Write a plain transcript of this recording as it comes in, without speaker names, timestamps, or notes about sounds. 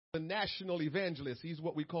a national evangelist. He's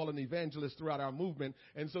what we call an evangelist throughout our movement.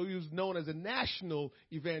 And so he was known as a national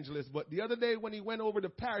evangelist. But the other day when he went over to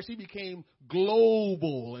Paris, he became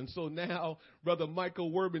global. And so now Brother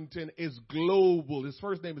Michael Worthington is global. His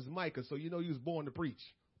first name is Micah. So you know he was born to preach.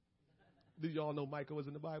 Did you all know Micah was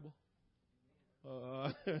in the Bible?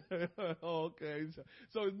 Okay.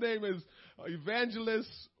 So his name is Evangelist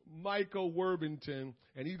Michael Worthington,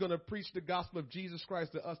 and he's going to preach the gospel of Jesus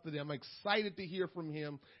Christ to us today. I'm excited to hear from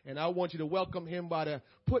him, and I want you to welcome him by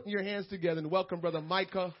putting your hands together and welcome Brother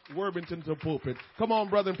Micah Worthington to the pulpit. Come on,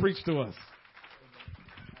 brother, and preach to us.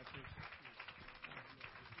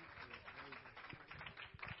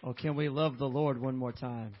 Oh, can we love the Lord one more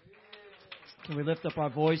time? Can we lift up our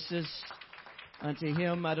voices unto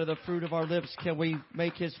Him out of the fruit of our lips? Can we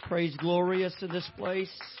make His praise glorious in this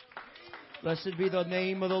place? Blessed be the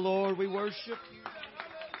name of the Lord. We worship You.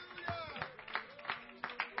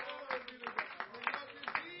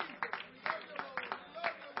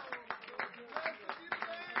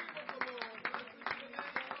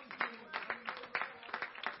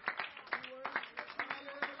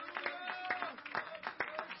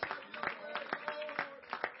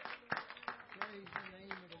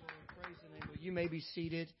 You may be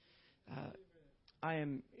seated. I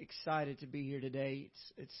am excited to be here today.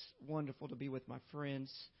 It's wonderful to be with my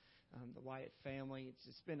friends, the Wyatt family.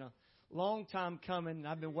 It's been a long time coming, and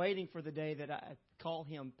I've been waiting for the day that I call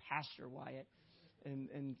him Pastor Wyatt.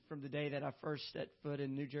 And from the day that I first set foot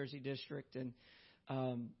in New Jersey District, and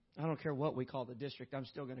I don't care what we call the district, I'm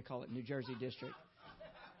still going to call it New Jersey District.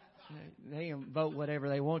 They can vote whatever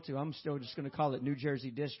they want to. I'm still just going to call it New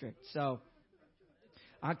Jersey District. So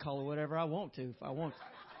I call it whatever I want to if I want to.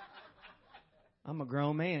 I'm a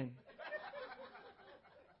grown man.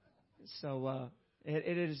 So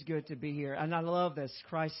it is good to be here. And I love this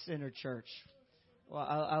Christ-centered church. Well,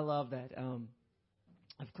 I love that.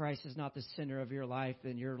 If Christ is not the center of your life,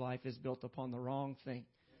 then your life is built upon the wrong thing.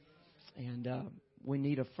 And we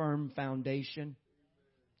need a firm foundation.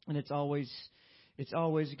 And it's always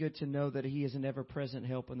good to know that He is an ever-present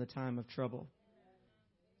help in the time of trouble.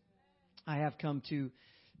 I have come to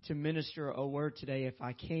minister a word today if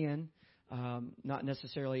I can. Not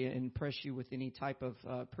necessarily impress you with any type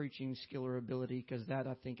of preaching skill or ability, because that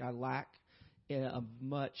I think I lack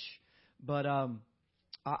much. But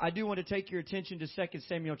I do want to take your attention to 2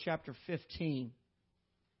 Samuel chapter 15.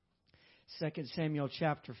 2 Samuel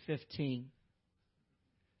chapter 15.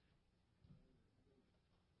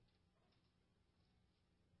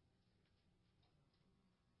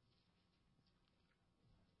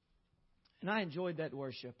 And I enjoyed that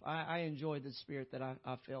worship. I enjoyed the spirit that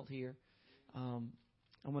I felt here. I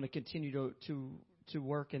want to continue to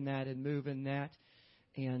work in that and move in that,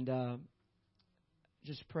 and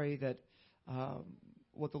just pray that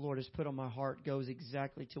what the Lord has put on my heart goes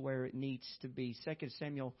exactly to where it needs to be. 2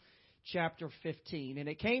 Samuel chapter 15. And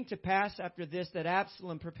it came to pass after this that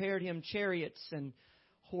Absalom prepared him chariots and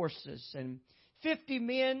horses and 50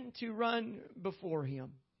 men to run before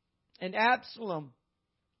him. And Absalom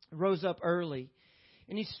rose up early,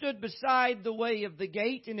 and he stood beside the way of the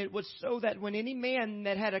gate. And it was so that when any man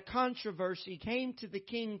that had a controversy came to the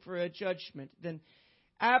king for a judgment, then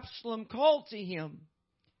Absalom called to him,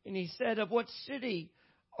 and he said, "Of what city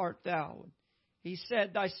art thou?" He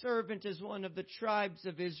said, "Thy servant is one of the tribes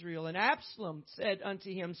of Israel." And Absalom said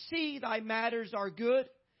unto him, "See, thy matters are good,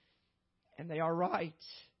 and they are right.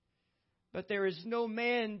 But there is no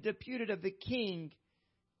man deputed of the king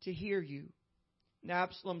to hear you." And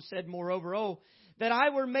Absalom said, moreover, "Oh, that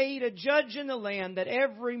I were made a judge in the land, that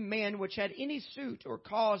every man which had any suit or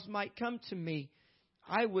cause might come to me.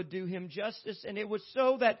 I would do him justice." And it was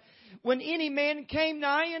so that when any man came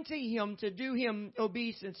nigh unto him to do him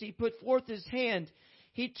obeisance, he put forth his hand,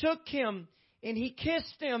 he took him, and he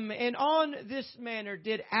kissed him. And on this manner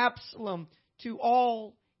did Absalom to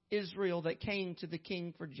all Israel that came to the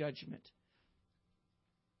king for judgment.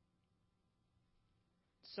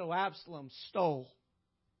 So Absalom stole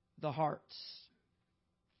the hearts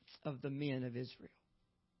of the men of Israel.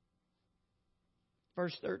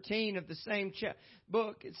 Verse 13 of the same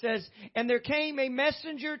book, it says, "And there came a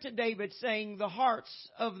messenger to David, saying, The hearts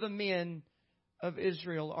of the men of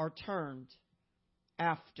Israel are turned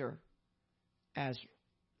after Absalom."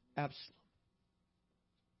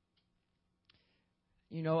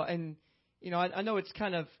 I know it's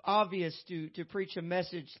kind of obvious to preach a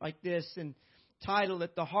message like this and title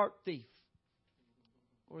it "The Heart Thief"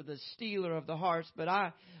 or "The Stealer of the Hearts," but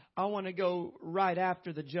I want to go right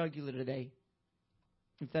after the jugular today,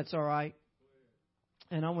 if that's all right.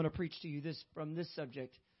 And I want to preach to you from this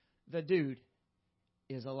subject: the dude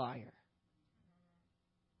is a liar.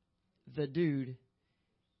 The dude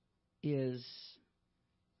is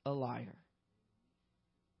a liar.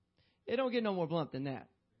 It don't get no more blunt than that.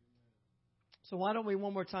 So why don't we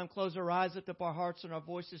one more time close our eyes, lift up our hearts and our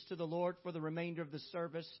voices to the Lord for the remainder of the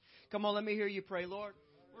service. Come on, let me hear you pray. Lord,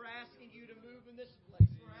 we're asking you to move in this place.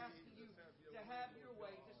 We're asking you to have your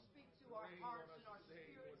way, to speak to our hearts and our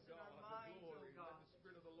spirits and our minds, oh God.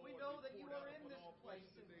 We know that you are in this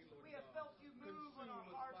place, and we have felt you move on our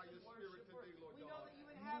hearts in worship. We know that you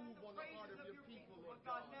inhabit the praises of your people, Lord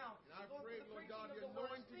God. Now, Lord, for the preaching of the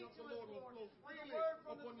word, speak to us, Lord, for the word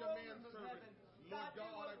from the throne of heaven. Lord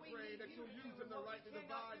God, I pray that you'll use them to rightly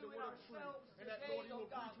divide the word of truth, and that, Lord, you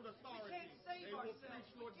will preach with authority. They will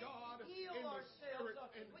preach, Lord God, in the Spirit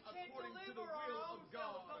and according to the will of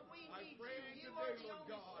God. I pray today, Lord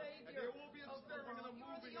God, that there will be a stirring and a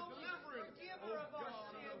moving, a delivering,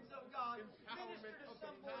 oh God, empowerment of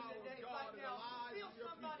the power of God in the lives of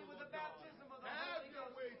your people, Lord God. Have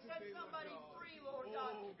your way today, Lord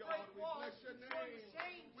God. Oh God, we bless your name.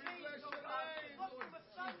 We bless your name, Lord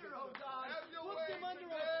Jesus. Have your way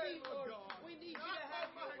today, Lord God. We need you to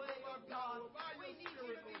have your way, oh God. We need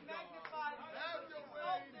you to be magnified and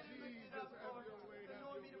exalted and lifted up, Lord.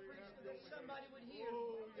 Anoint me to preach today. Somebody would hear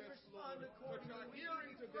and respond accordingly. Touch our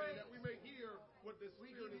hearing today, that we may hear what the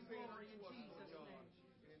Spirit is saying to us, Jesus' Lord God.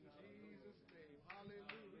 name. In Jesus' name.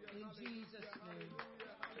 Hallelujah. In Jesus' name.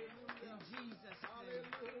 In Jesus' name.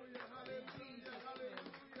 Hallelujah. Hallelujah.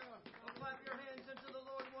 Hallelujah. Oh, clap your hands unto the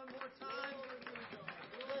Lord one more time.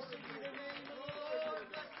 Blessed be the name of the Lord.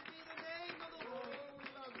 Blessed be the name of the Lord. We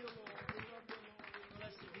love you, Lord. We love you, Lord.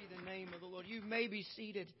 Blessed be the name of the Lord. You may be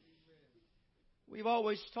seated. We've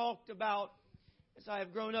always talked about, as I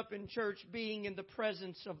have grown up in church, being in the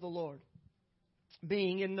presence of the Lord.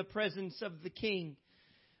 Being in the presence of the King.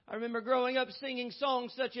 I remember growing up singing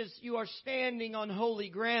songs such as "You Are Standing on Holy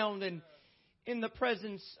Ground" and "In the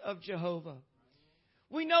Presence of Jehovah."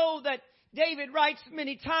 We know that David writes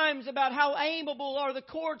many times about how amiable are the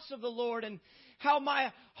courts of the Lord, and how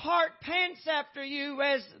my heart pants after you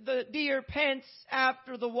as the deer pants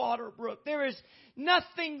after the water brook. There is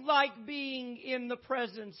nothing like being in the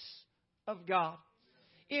presence of God.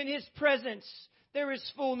 In His presence there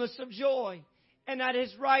is fullness of joy, and at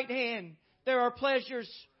His right hand there are pleasures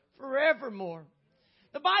forevermore.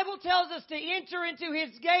 The Bible tells us to enter into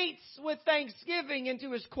His gates with thanksgiving,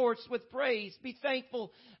 into His courts with praise. Be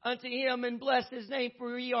thankful unto Him and bless His name,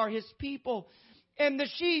 for we are His people and the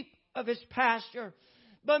sheep of His pasture.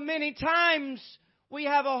 But many times we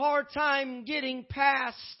have a hard time getting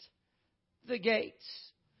past the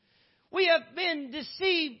gates. We have been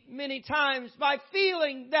deceived many times by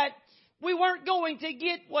feeling that we weren't going to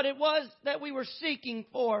get what it was that we were seeking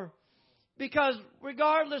for. Because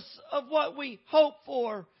regardless of what we hope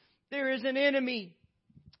for, there is an enemy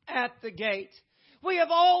at the gate. We have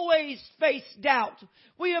always faced doubt.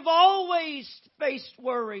 We have always faced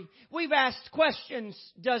worry. We've asked questions.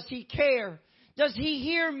 Does He care? Does He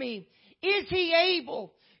hear me? Is He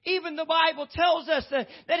able? Even the Bible tells us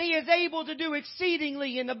that He is able to do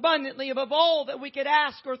exceedingly and abundantly above all that we could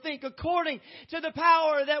ask or think, according to the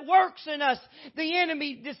power that works in us. The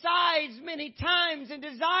enemy decides many times and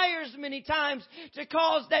desires many times to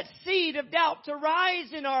cause that seed of doubt to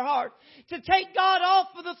rise in our heart, to take God off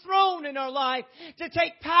of the throne in our life, to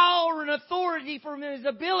take power and authority from His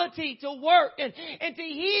ability to work and to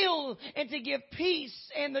heal and to give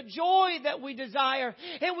peace and the joy that we desire.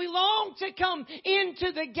 And we long to come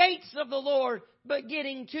into the gates of the Lord, but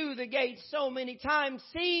getting to the gates so many times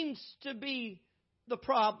seems to be the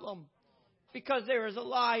problem, because there is a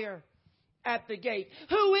liar at the gate.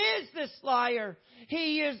 Who is this liar?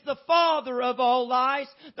 He is the father of all lies.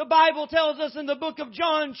 The Bible tells us in the book of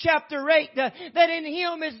John chapter 8 that in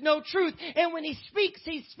Him is no truth. And when He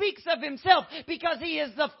speaks of Himself, because He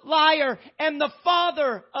is the liar and the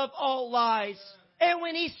father of all lies. And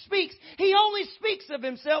when He speaks, He only speaks of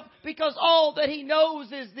Himself because all that He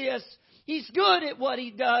knows is this: He's good at what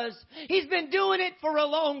He does. He's been doing it for a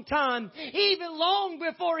long time. Even long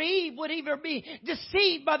before Eve would even be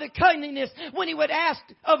deceived by the cunningness, when he would ask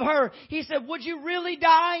of her, He said, would you really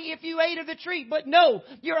die if you ate of the tree? But no,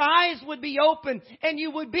 your eyes would be open and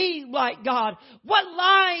you would be like God. What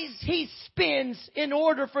lies He spins in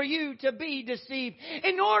order for you to be deceived,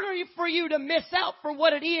 in order for you to miss out for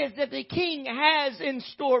what it is that the King has in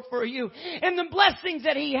store for you, and the blessings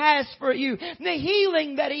that He has for you, the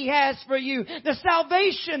healing that He has for you, the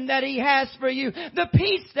salvation that He has for you, the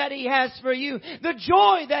peace that He has for you, the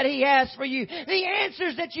joy that He has for you, the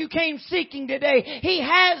answers that you came seeking today. He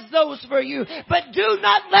has those for you. But do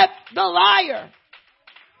not let the liar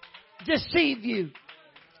deceive you.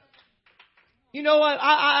 You know what?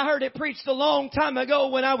 I heard it preached a long time ago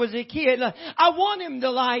when I was a kid. I want him to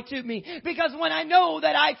lie to me because when I know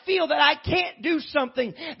that I feel that I can't do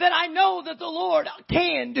something, that I know that the Lord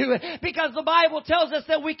can do it, because the Bible tells us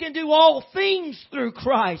that we can do all things through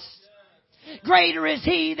Christ. Greater is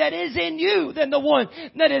He that is in you than the one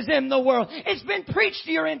that is in the world. It's been preached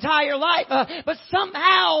your entire life, but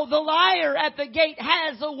somehow the liar at the gate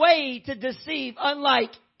has a way to deceive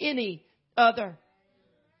unlike any other.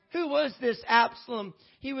 Who was this Absalom?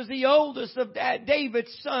 He was the oldest of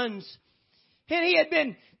David's sons. And he had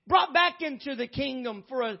been brought back into the kingdom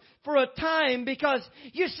for a time because,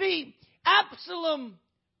 you see, Absalom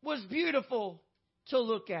was beautiful to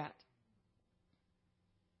look at.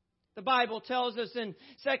 The Bible tells us in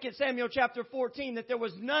 2 Samuel chapter 14 that there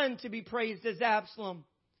was none to be praised as Absalom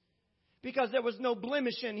because there was no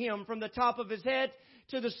blemish in him from the top of his head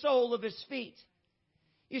to the sole of his feet.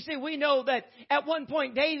 You see, we know that at one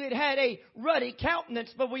point David had a ruddy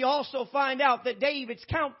countenance, but we also find out that David's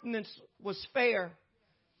countenance was fair.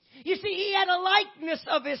 You see, he had a likeness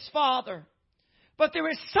of his father, but there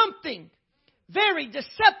is something very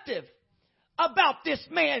deceptive about this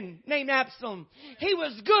man named Absalom. He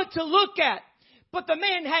was good to look at, but the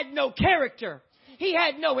man had no character. He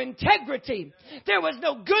had no integrity. There was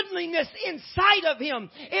no goodliness inside of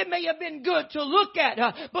him. It may have been good to look at,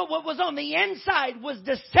 but what was on the inside was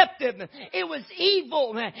deceptive. It was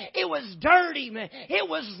evil. It was dirty. It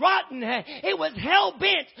was rotten. It was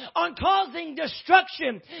hell-bent on causing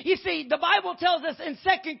destruction. You see, the Bible tells us in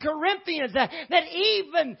 2 Corinthians that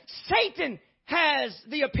even Satan has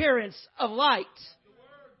the appearance of light.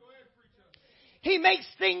 He makes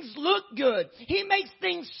things look good. He makes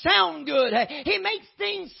things sound good. He makes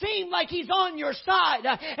things seem like he's on your side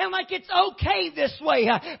and like it's okay this way.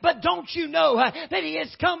 But don't you know that he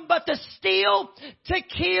has come but to steal, to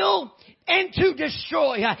kill, and to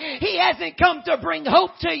destroy. He hasn't come to bring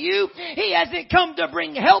hope to you. He hasn't come to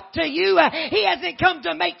bring help to you. He hasn't come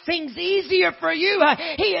to make things easier for you.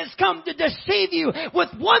 He has come to deceive you with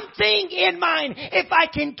one thing in mind. If I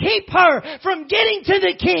can keep her from getting to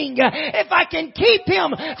the king, if I can keep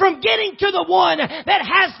him from getting to the one that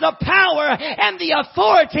has the power and the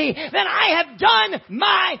authority, then I have done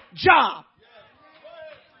my job.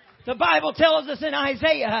 The Bible tells us in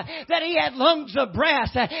Isaiah that he had lungs of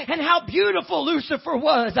brass and how beautiful Lucifer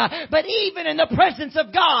was. But even in the presence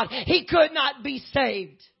of God, he could not be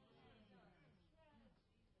saved.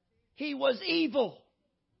 He was evil.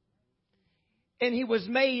 And he was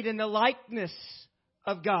made in the likeness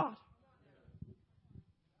of God.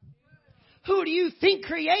 Who do you think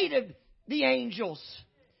created the angels?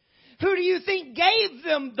 Who do you think gave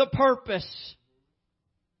them the purpose?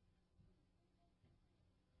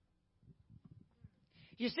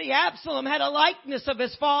 You see, Absalom had a likeness of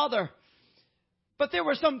his father, but there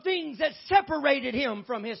were some things that separated him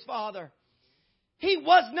from his father. He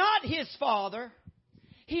was not his father.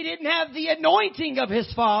 He didn't have the anointing of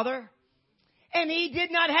his father, and he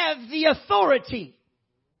did not have the authority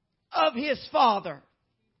of his father.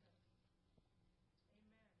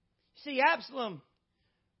 See, Absalom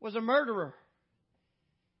was a murderer.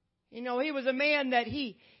 You know, he was a man that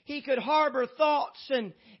he could harbor thoughts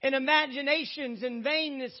and imaginations and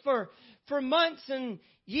vainness for months and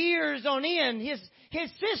years on end. His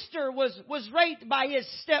sister was raped by his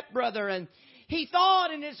stepbrother, and he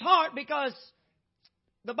thought in his heart, because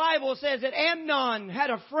the Bible says that Amnon had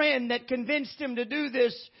a friend that convinced him to do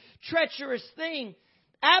this treacherous thing.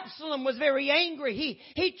 Absalom was very angry.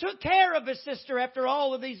 He took care of his sister after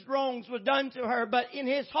all of these wrongs were done to her, but in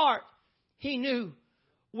his heart, he knew,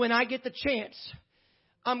 when I get the chance,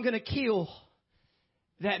 I'm going to kill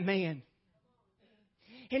that man.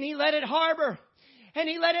 And he let it harbor. And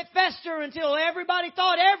he let it fester until everybody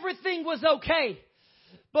thought everything was okay.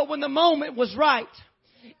 But when the moment was right,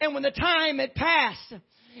 and when the time had passed,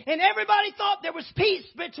 and everybody thought there was peace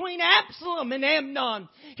between Absalom and Amnon,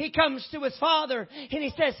 he comes to his father and he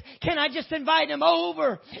says, can I just invite him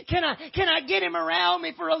over? Can I get him around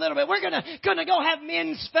me for a little bit? We're gonna go have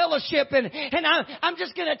men's fellowship, and I'm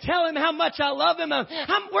just gonna tell him how much I love him.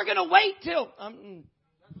 We're gonna wait till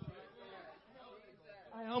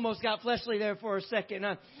I almost got fleshly there for a second.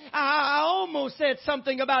 I almost said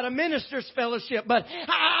something about a minister's fellowship, but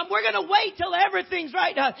we're going to wait till everything's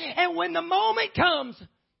right. And when the moment comes,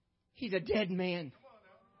 he's a dead man.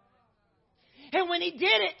 And when he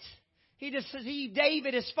did it, he deceived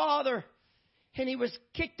David, his father, and he was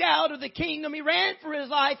kicked out of the kingdom. He ran for his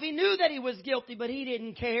life. He knew that he was guilty, but he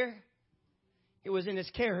didn't care. It was in his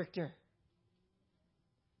character.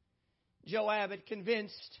 Joab had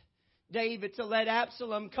convinced David to let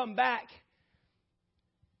Absalom come back.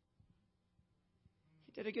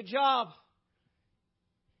 He did a good job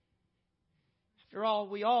After all,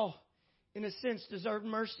 we all, in a sense, deserve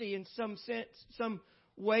mercy in some sense, some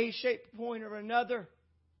way, shape, point, or another.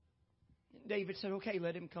 David said, okay,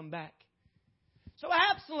 let him come back. So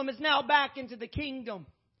Absalom is now back into the kingdom.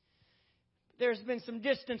 There's been some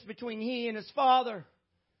distance between he and his father.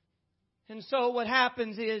 And so what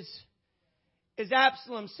happens is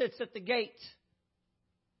Absalom sits at the gate.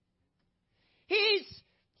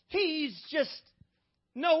 He's just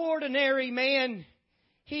no ordinary man.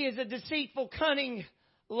 He is a deceitful, cunning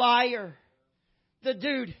liar. The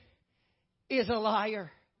dude is a liar.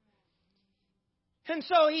 And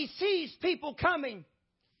so he sees people coming.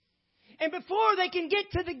 And before they can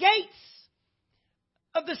get to the gates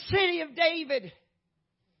of the city of David,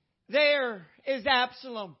 there is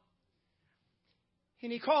Absalom.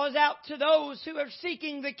 And he calls out to those who are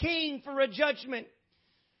seeking the king for a judgment.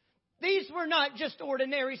 These were not just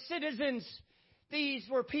ordinary citizens. These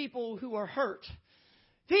were people who were hurt.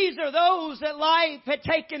 These are those that life had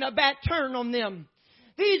taken a bad turn on them.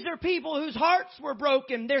 These are people whose hearts were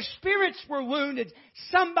broken. Their spirits were wounded.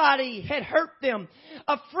 Somebody had hurt them.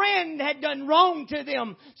 A friend had done wrong to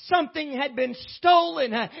them. Something had been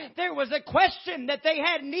stolen. There was a question that they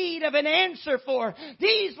had need of an answer for.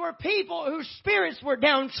 These were people whose spirits were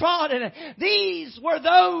downtrodden. These were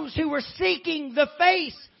those who were seeking the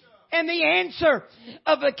face and the answer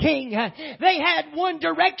of a king. They had one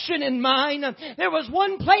direction in mind. There was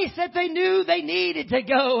one place that they knew they needed to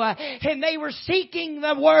go. And they were seeking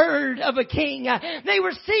the word of a king. They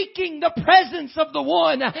were seeking the presence of the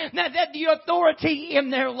one that had the authority in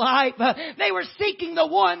their life. They were seeking the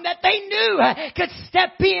one that they knew could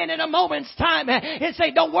step in a moment's time and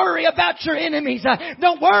say, don't worry about your enemies.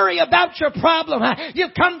 Don't worry about your problem.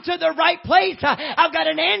 You've come to the right place. I've got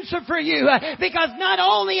an answer for you, because not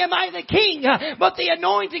only am I the king, but the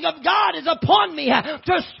anointing of God is upon me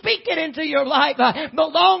to speak it into your life.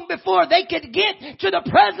 But long before they could get to the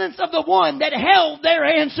presence of the one that held their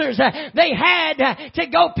answers, they had to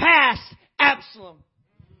go past Absalom.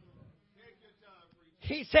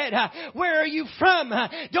 He said, where are you from?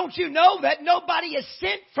 Don't you know that nobody is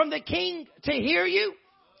sent from the king to hear you?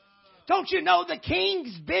 Don't you know the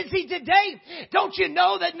king's busy today? Don't you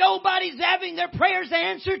know that nobody's having their prayers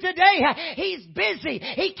answered today? He's busy.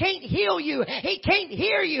 He can't heal you. He can't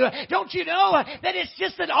hear you. Don't you know that it's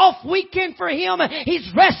just an off weekend for him?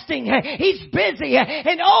 He's resting. He's busy.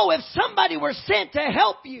 And oh, if somebody were sent to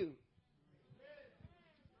help you.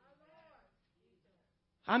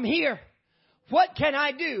 I'm here. What can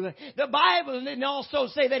I do? The Bible didn't also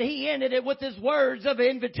say that he ended it with his words of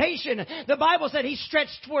invitation. The Bible said he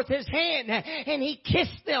stretched forth his hand and he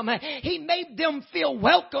kissed them. He made them feel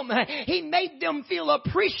welcome. He made them feel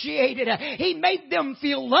appreciated. He made them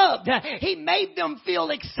feel loved. He made them feel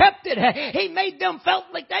accepted. He made them feel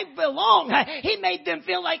like they belong. He made them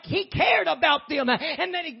feel like he cared about them.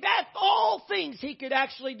 And that that's all things he could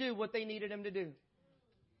actually do what they needed him to do.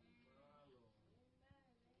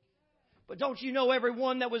 But don't you know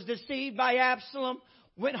everyone that was deceived by Absalom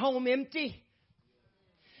went home empty?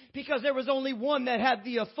 Because there was only one that had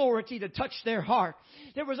the authority to touch their heart.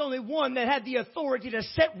 There was only one that had the authority to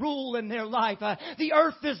set rule in their life. The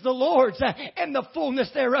earth is the Lord's and the fullness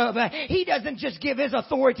thereof. He doesn't just give his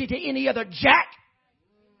authority to any other jack.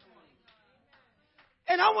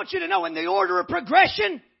 And I want you to know, in the order of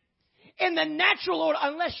progression, in the natural order,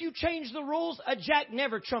 unless you change the rules, a jack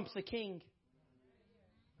never trumps a king.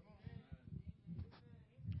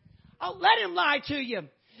 I'll let him lie to you.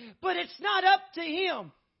 But it's not up to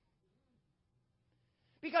him.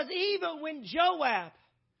 Because even when Joab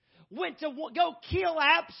went to go kill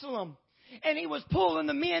Absalom, and he was pulling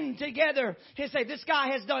the men together, he said, this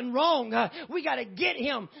guy has done wrong. We got to get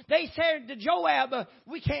him. They said to Joab,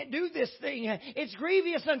 we can't do this thing. It's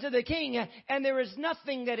grievous unto the king. And there is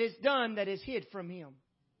nothing that is done that is hid from him.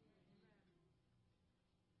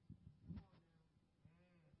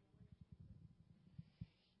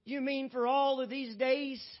 You mean for all of these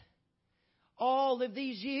days, all of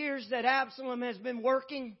these years that Absalom has been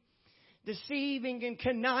working, deceiving and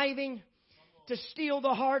conniving to steal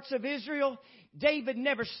the hearts of Israel, David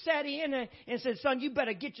never sat in and said, son, you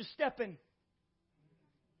better get your stepping.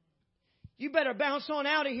 You better bounce on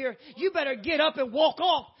out of here. You better get up and walk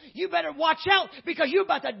off. You better watch out because you're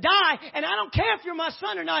about to die. And I don't care if you're my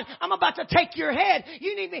son or not. I'm about to take your head.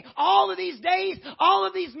 You need me. All of these days, all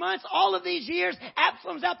of these months, all of these years,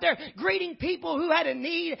 Absalom's out there greeting people who had a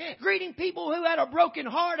need, greeting people who had a broken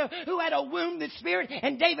heart, who had a wounded spirit.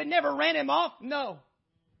 And David never ran him off. No.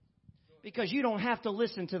 Because you don't have to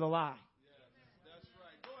listen to the lie.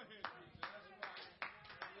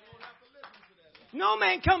 No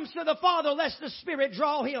man comes to the Father lest the Spirit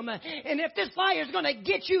draw him. And if this liar is going to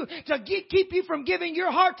get you to keep you from giving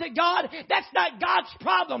your heart to God, that's not God's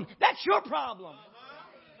problem. That's your problem.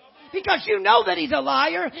 Because you know that he's a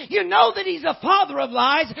liar. You know that he's a father of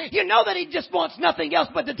lies. You know that he just wants nothing else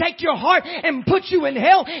but to take your heart and put you in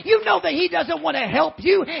hell. You know that he doesn't want to help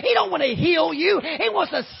you. He don't want to heal you. He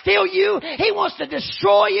wants to steal you. He wants to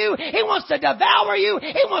destroy you. He wants to devour you.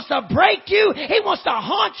 He wants to break you. He wants to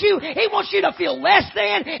haunt you. He wants you to feel less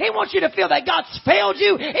than. He wants you to feel that God's failed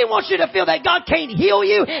you. He wants you to feel that God can't heal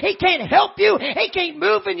you. He can't help you. He can't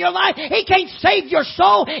move in your life. He can't save your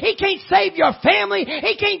soul. He can't save your family.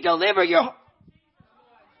 He can't deliver your...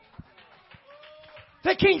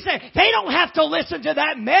 The king said, they don't have to listen to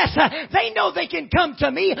that mess. They know they can come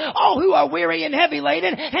to me, all who are weary and heavy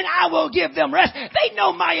laden, and I will give them rest. They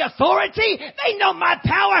know my authority. They know my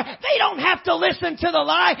power. They don't have to listen to the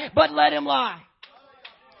lie, but let him lie.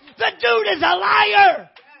 The dude is a liar.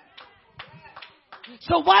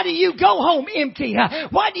 So why do you go home empty?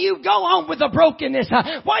 Why do you go home with the brokenness?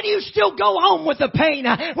 Why do you still go home with the pain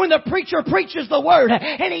when the preacher preaches the word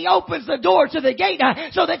and he opens the door to the gate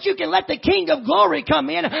so that you can let the King of Glory come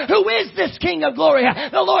in? Who is this King of Glory?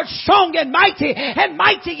 The Lord strong and mighty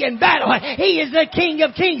in battle. He is the King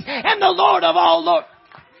of Kings and the Lord of all lords.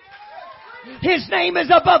 His name is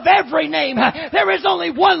above every name. There is only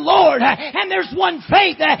one Lord, and there's one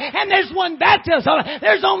faith, and there's one baptism.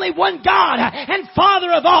 There's only one God and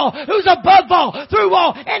Father of all, who's above all, through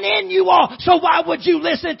all, and in you all. So why would you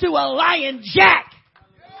listen to a lying jack?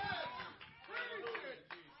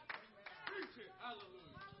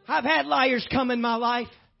 I've had liars come in my life.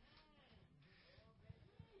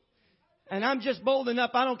 And I'm just bold enough,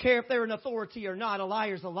 I don't care if they're an authority or not, a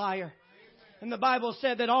liar's a liar. And the Bible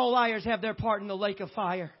said that all liars have their part in the lake of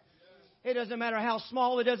fire. It doesn't matter how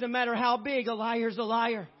small, it doesn't matter how big, a liar's a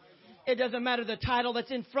liar. It doesn't matter the title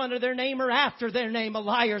that's in front of their name or after their name, a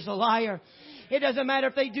liar's a liar. It doesn't matter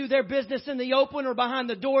if they do their business in the open or behind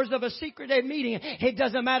the doors of a secret meeting. It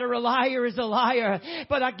doesn't matter. A liar is a liar.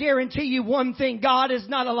 But I guarantee you one thing. God is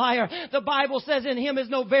not a liar. The Bible says in him is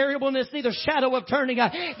no variableness, neither shadow of turning.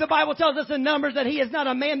 The Bible tells us in Numbers that he is not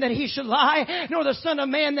a man that he should lie, nor the son of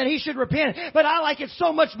man that he should repent. But I like it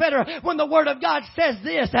so much better when the Word of God says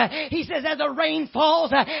this. He says, as the rain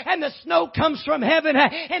falls and the snow comes from heaven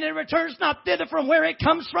and it returns not thither from where it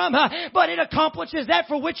comes from, but it accomplishes that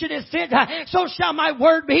for which it is sent. So shall my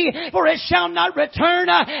word be, for it shall not return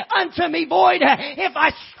unto me void. If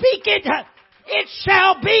I speak it, it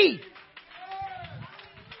shall be.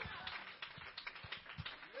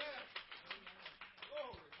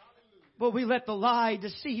 But we let the lie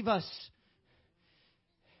deceive us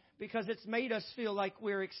because it's made us feel like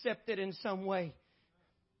we're accepted in some way.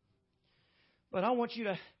 But I want you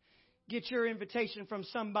to get your invitation from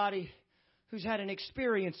somebody who's had an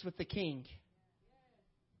experience with the King.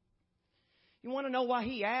 You want to know why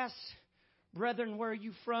he asks, brethren, where are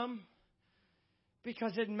you from?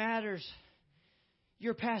 Because it matters,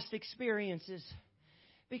 your past experiences.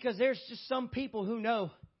 Because there's just some people who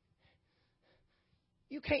know,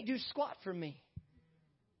 you can't do squat for me.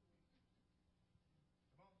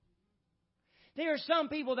 There are some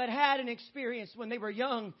people that had an experience when they were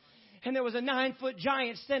young. And there was a 9-foot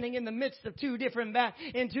giant standing in the midst of two different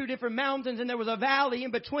mountains, and there was a valley in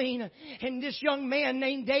between. And this young man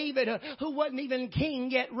named David, who wasn't even king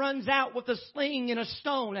yet, runs out with a sling and a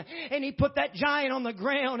stone. And he put that giant on the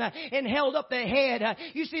ground and held up the head.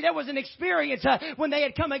 You see, there was an experience when they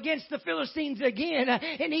had come against the Philistines again.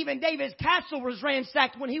 And even David's castle was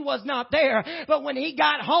ransacked when he was not there. But when he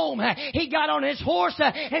got home, he got on his horse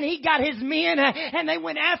and he got his men, and they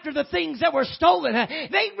went after the things that were stolen.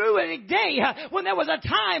 They ruined day when there was a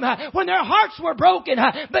time when their hearts were broken,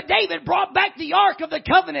 but David brought back the Ark of the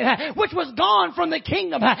Covenant, which was gone from the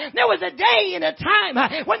kingdom. There was a day and a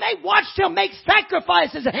time when they watched him make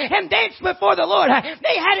sacrifices and dance before the Lord.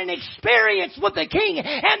 They had an experience with the King,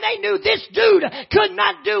 and they knew this dude could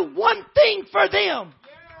not do one thing for them.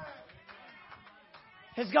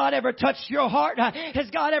 Has God ever touched your heart? Has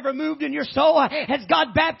God ever moved in your soul? Has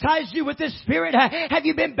God baptized you with His Spirit? Have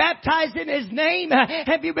you been baptized in His name?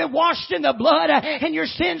 Have you been washed in the blood and your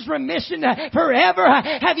sins remission forever?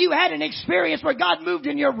 Have you had an experience where God moved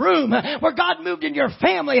in your room, where God moved in your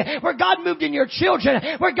family, where God moved in your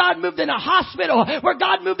children, where God moved in a hospital, where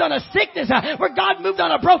God moved on a sickness, where God moved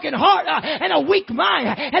on a broken heart and a weak mind?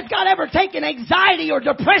 Has God ever taken anxiety or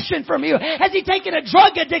depression from you? Has He taken a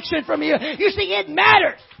drug addiction from you? You see, it matters.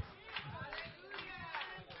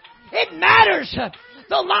 It matters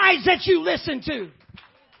the lies that you listen to.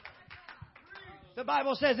 The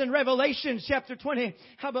Bible says in Revelation chapter 20,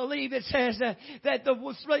 I believe it says that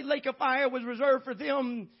the lake of fire was reserved for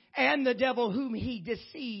them and the devil whom he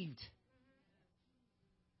deceived.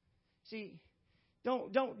 See,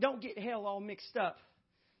 don't get hell all mixed up.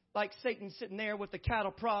 Like Satan sitting there with the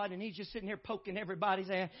cattle prod and he's just sitting here poking everybody's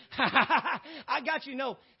ass. I got you.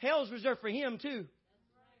 No, hell's reserved for him too.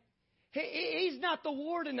 He's not the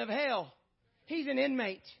warden of hell. He's an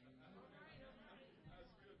inmate.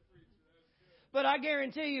 But I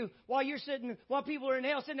guarantee you, while people are in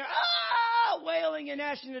hell sitting there, wailing and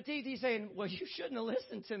gnashing their teeth, he's saying, well, you shouldn't have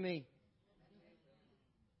listened to me.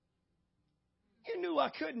 You knew I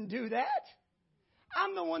couldn't do that.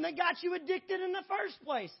 I'm the one that got you addicted in the first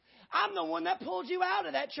place. I'm the one that pulled you out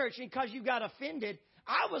of that church because you got offended.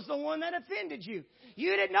 I was the one that offended you.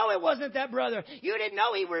 You didn't know it wasn't that brother. You didn't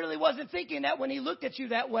know he really wasn't thinking that when he looked at you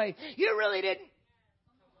that way. You really didn't.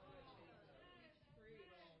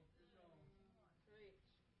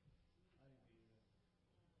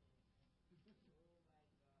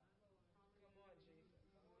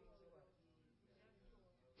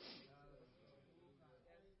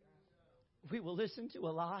 We will listen to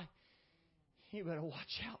a lie. You better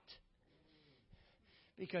watch out.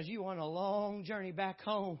 Because you on a long journey back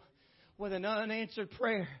home with an unanswered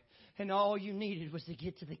prayer, and all you needed was to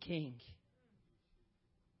get to the King.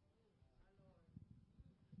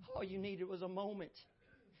 All you needed was a moment.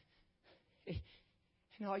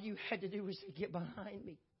 And all you had to do was to get behind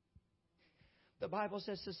me. The Bible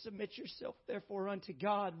says to submit yourself, therefore, unto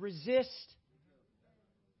God. Resist.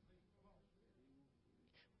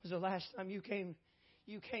 Was the last time you came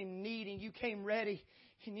needing, you came ready,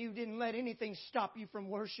 and you didn't let anything stop you from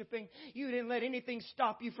worshiping. You didn't let anything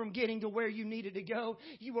stop you from getting to where you needed to go.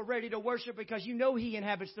 You were ready to worship because you know He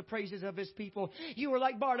inhabits the praises of His people. You were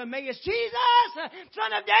like Bartimaeus, Jesus,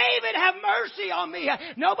 Son of David, have mercy on me.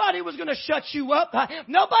 Nobody was going to shut you up.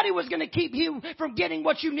 Nobody was going to keep you from getting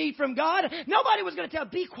what you need from God. Nobody was going to tell,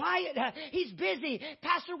 be quiet. He's busy.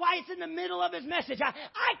 Pastor White's in the middle of his message. I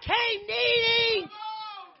came needing.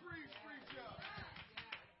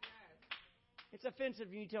 It's offensive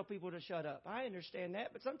when you tell people to shut up. I understand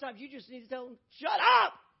that, but sometimes you just need to tell them, shut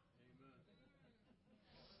up!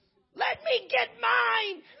 Let me get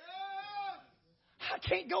mine! I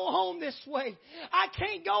can't go home this way. I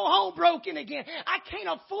can't go home broken again. I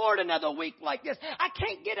can't afford another week like this. I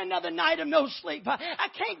can't get another night of no sleep. I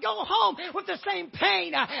can't go home with the same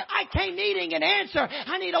pain. I came needing an answer.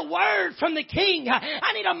 I need a word from the King.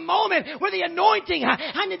 I need a moment where the anointing.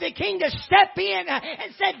 I need the King to step in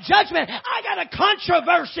and set judgment. I got a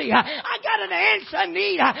controversy. I got an answer I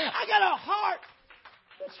need. I got a heart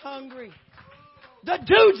that's hungry. The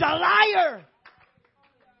dude's a liar.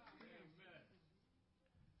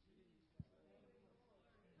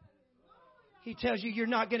 He tells you you're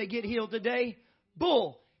not going to get healed today.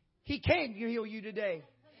 Bull. He can heal you today.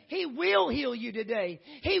 He will heal you today.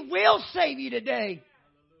 He will save you today.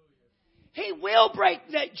 He will break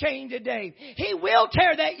that chain today. He will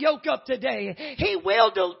tear that yoke up today. He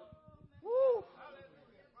will do. Woo.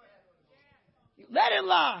 Let him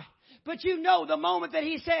lie. But you know the moment that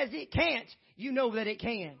he says it can't, you know that it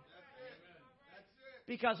can.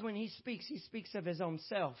 Because when he speaks of his own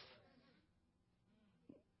self.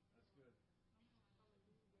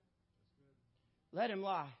 Let him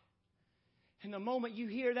lie. And the moment you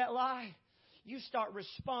hear that lie, you start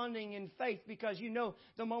responding in faith because you know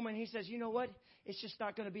the moment he says, you know what? It's just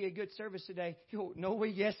not going to be a good service today. You go, no way,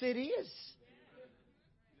 yes it is.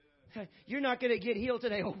 You're not going to get healed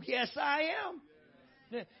today. Oh, yes I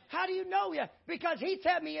am. How do you know? Yeah, because he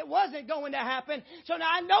told me it wasn't going to happen. So now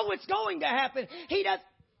I know it's going to happen. He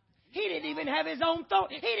didn't even have his own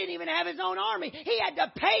thought. He didn't even have his own army. He had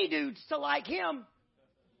to pay dudes to like him.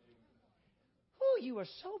 Oh, you are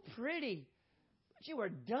so pretty, but you are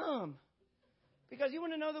dumb. Because you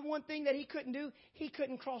want to know the one thing that he couldn't do? He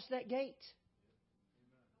couldn't cross that gate.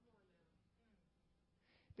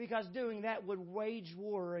 Because doing that would wage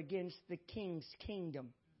war against the king's kingdom.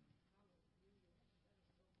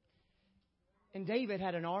 And David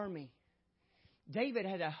had an army. David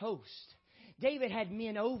had a host. David had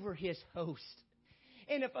men over his host.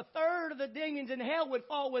 And if a third of the demons in hell would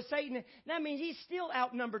fall with Satan, that means he's still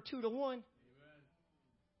outnumbered 2-1.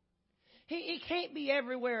 He can't be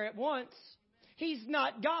everywhere at once. He's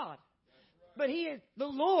not God. But the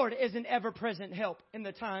Lord is an ever-present help in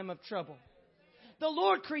the time of trouble. The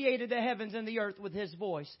Lord created the heavens and the earth with His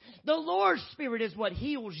voice. The Lord's Spirit is what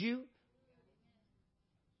heals you.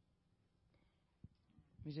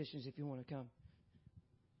 Musicians, if you want to come.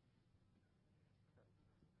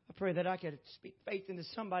 I pray that I could speak faith into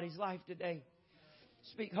somebody's life today.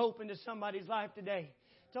 Speak hope into somebody's life today.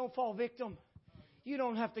 Don't fall victim. You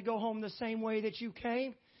don't have to go home the same way that you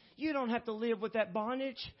came. You don't have to live with that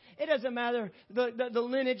bondage. It doesn't matter the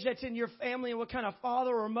lineage that's in your family and what kind of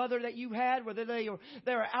father or mother that you had, whether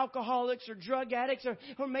they're alcoholics or drug addicts,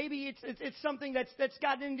 or maybe it's something that's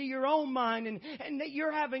gotten into your own mind and that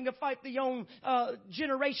you're having to fight the own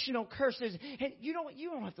generational curses. And you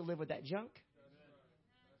don't have to live with that junk.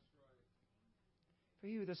 For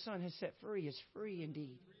you, the Son has set free is free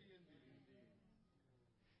indeed.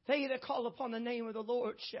 They that call upon the name of the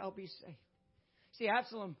Lord shall be saved. See,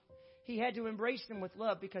 Absalom, he had to embrace them with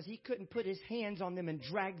love because he couldn't put his hands on them and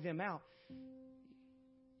drag them out.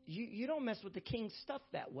 You don't mess with the king's stuff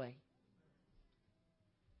that way.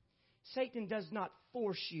 Satan does not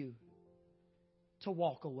force you to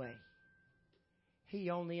walk away. He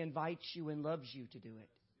only invites you and loves you to do it.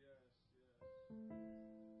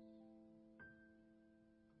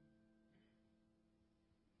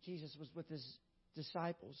 Jesus was with his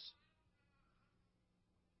disciples.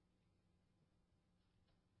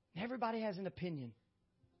 Everybody has an opinion.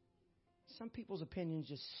 Some people's opinions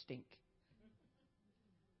just stink.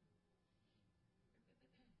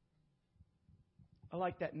 I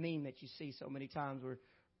like that meme that you see so many times where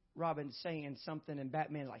Robin's saying something and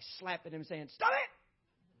Batman's like slapping him saying, "Stop it!"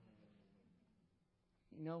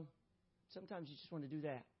 You know, sometimes you just want to do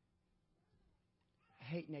that. I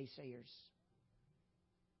hate naysayers.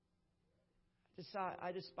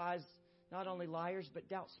 I despise not only liars but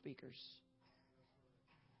doubt speakers.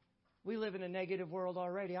 We live in a negative world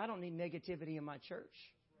already. I don't need negativity in my church.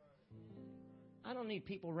 I don't need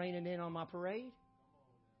people raining in on my parade.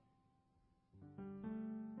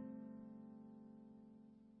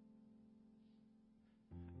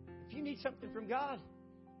 If you need something from God,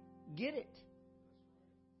 get it.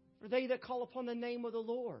 For they that call upon the name of the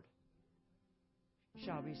Lord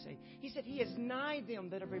shall be saved. He said, He is nigh them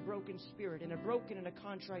that have a broken spirit and a broken and a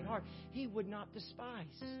contrite heart. He would not despise.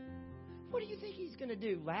 What do you think He's going to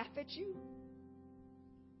do? Laugh at you?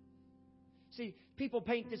 See, people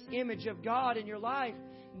paint this image of God in your life.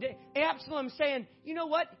 Absalom's saying, you know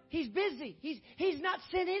what? He's busy. He's not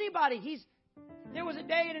sent anybody. There was a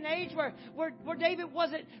day and an age where David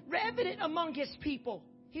wasn't evident among his people.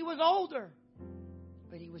 He was older,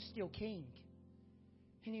 but he was still king.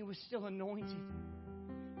 And he was still anointed.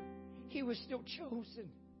 He was still chosen.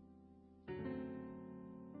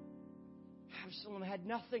 Absalom had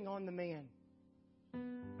nothing on the man.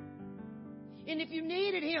 And if you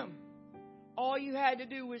needed him, all you had to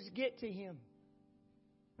do was get to him.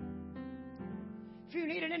 If you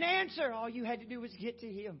needed an answer, all you had to do was get to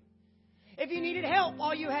him. If you needed help,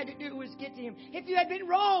 all you had to do was get to him. If you had been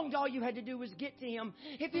wronged, all you had to do was get to him.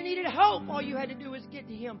 If you needed hope, all you had to do was get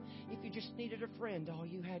to him. If you just needed a friend, all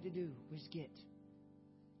you had to do was get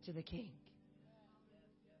to the king.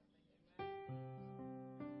 It's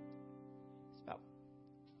about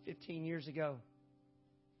 15 years ago.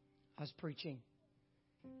 I was preaching.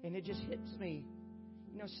 And it just hits me.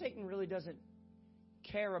 You know, Satan really doesn't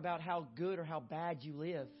care about how good or how bad you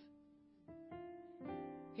live.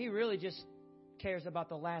 He really just cares about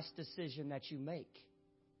the last decision that you make.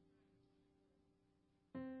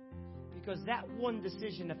 Because that one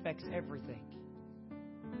decision affects everything.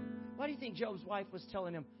 Why do you think Job's wife was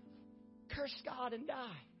telling him, curse God and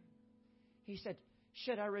die? He said,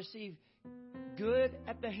 should I receive good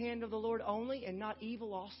at the hand of the Lord only and not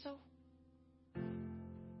evil also?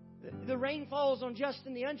 The rain falls on just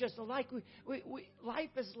and the unjust alike. Life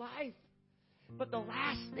is life. But the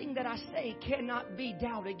last thing that I say cannot be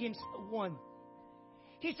doubt against the one.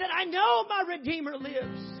 He said, I know my Redeemer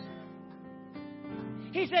lives.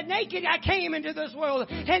 He said, naked I came into this world,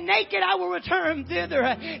 and naked I will return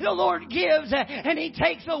thither. The Lord gives, and He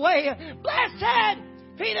takes away. Blessed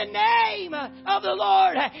be the name of the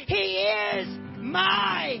Lord. He is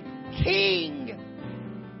my King.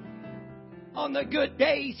 On the good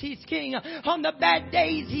days, He's King. On the bad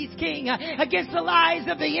days, He's King. Against the lies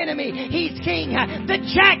of the enemy, He's King. The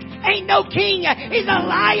jack ain't no king. He's a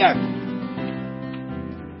liar.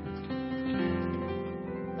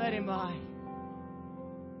 Let him lie.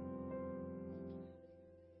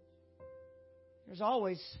 There's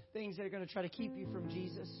always things that are going to try to keep you from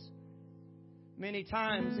Jesus. Many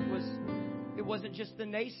times it wasn't just the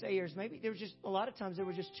naysayers. Maybe there was just a lot of times there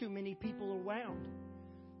were just too many people around.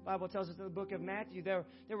 The Bible tells us in the book of Matthew, there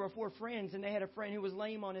were 4 friends, and they had a friend who was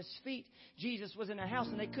lame on his feet. Jesus was in a house,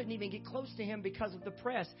 and they couldn't even get close to him because of the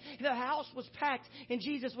press. The house was packed, and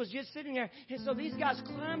Jesus was just sitting there. And so these guys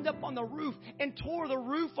climbed up on the roof and tore the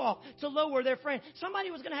roof off to lower their friend. Somebody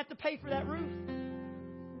was going to have to pay for that roof.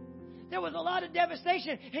 There was a lot of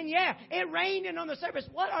devastation. And yeah, it rained and on the surface.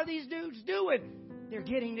 What are these dudes doing? They're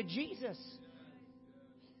getting to Jesus.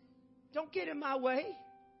 Don't get in my way.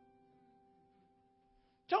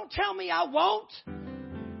 Don't tell me I won't.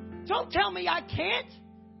 Don't tell me I can't.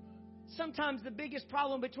 Sometimes the biggest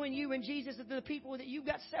problem between you and Jesus is the people that you've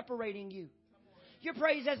got separating you. Your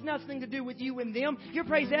praise has nothing to do with you and them. Your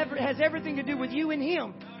praise has everything to do with you and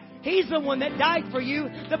Him. He's the one that died for you.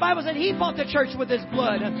 The Bible said He bought the church with His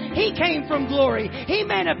blood. He came from glory. He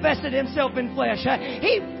manifested Himself in flesh.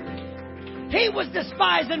 He was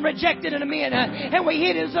despised and rejected of men, and we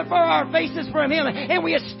hid His for our faces from Him, and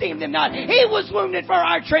we esteemed Him not. He was wounded for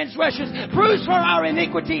our transgressions, bruised for our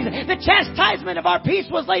iniquities. The chastisement of our peace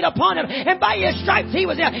was laid upon Him, and by His stripes He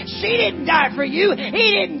was healed. She didn't die for you.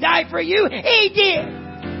 He didn't die for you. He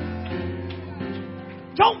did.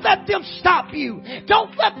 Don't let them stop you.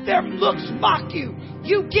 Don't let their looks mock you.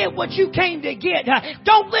 You get what you came to get.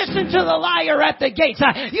 Don't listen to the liar at the gates.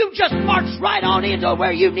 You just marched right on into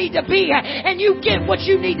where you need to be, and you get what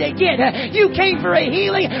you need to get. You came for a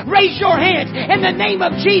healing. Raise your hands in the name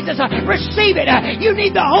of Jesus. Receive it. You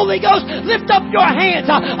need the Holy Ghost. Lift up your hands.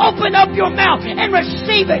 Open up your mouth and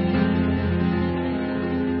receive it.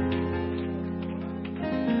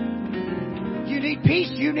 You need peace.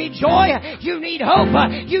 You need joy. You need hope.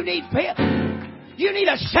 You need peace. You need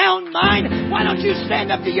a sound mind. Why don't you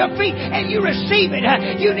stand up to your feet and you receive it?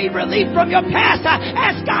 You need relief from your past.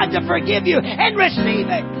 Ask God to forgive you and receive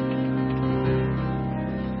it.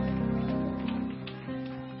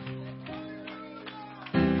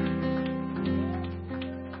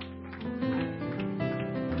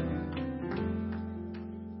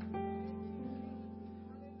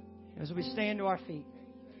 As we stand to our feet.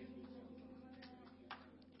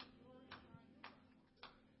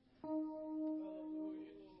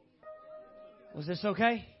 Was this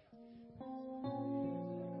okay?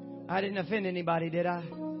 I didn't offend anybody, did I?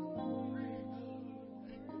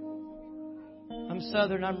 I'm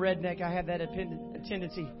Southern. I'm redneck. I have that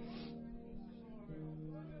tendency.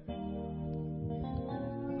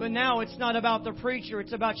 But now it's not about the preacher.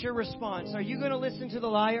 It's about your response. Are you going to listen to the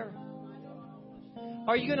liar?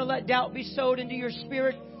 Are you going to let doubt be sowed into your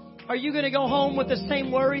spirit? Are you going to go home with the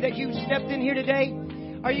same worry that you stepped in here today?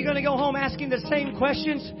 Are you going to go home asking the same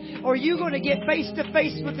questions? Or are you going to get face to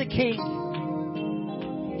face with the King?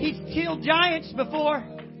 He's killed giants before.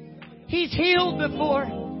 He's healed before.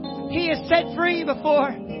 He has set free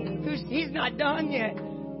before. He's not done yet.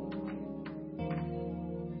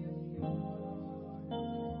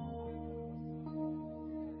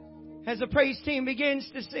 As the praise team begins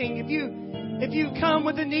to sing, if you come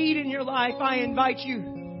with a need in your life, I invite you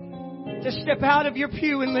to step out of your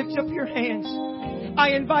pew and lift up your hands.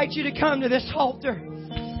 I invite you to come to this altar.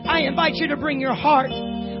 I invite you to bring your heart.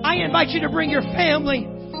 I invite you to bring your family.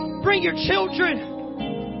 Bring your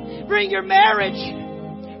children. Bring your marriage.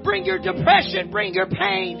 Bring your depression. Bring your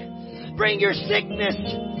pain. Bring your sickness.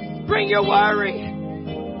 Bring your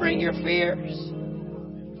worry. Bring your fears.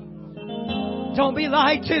 Don't be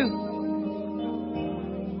lied to.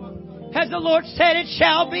 As the Lord said, it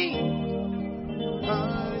shall be.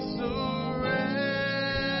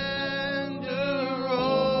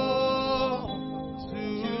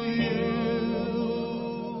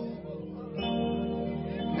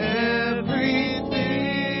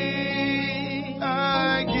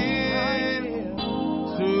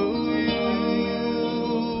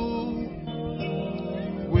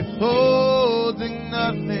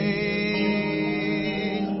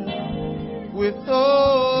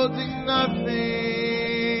 Withholding nothing,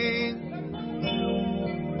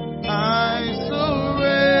 I surrender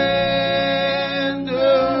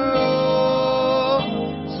all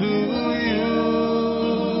to you.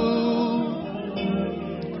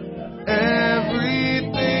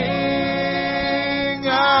 Everything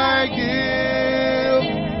I give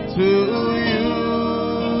to you,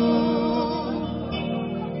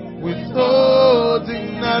 withholding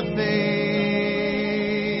nothing.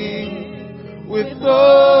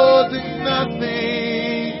 Withholding nothing.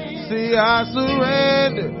 See, I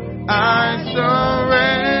surrender. I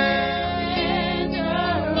surrender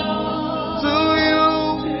to you.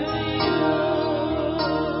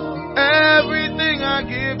 Everything I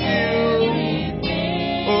give you.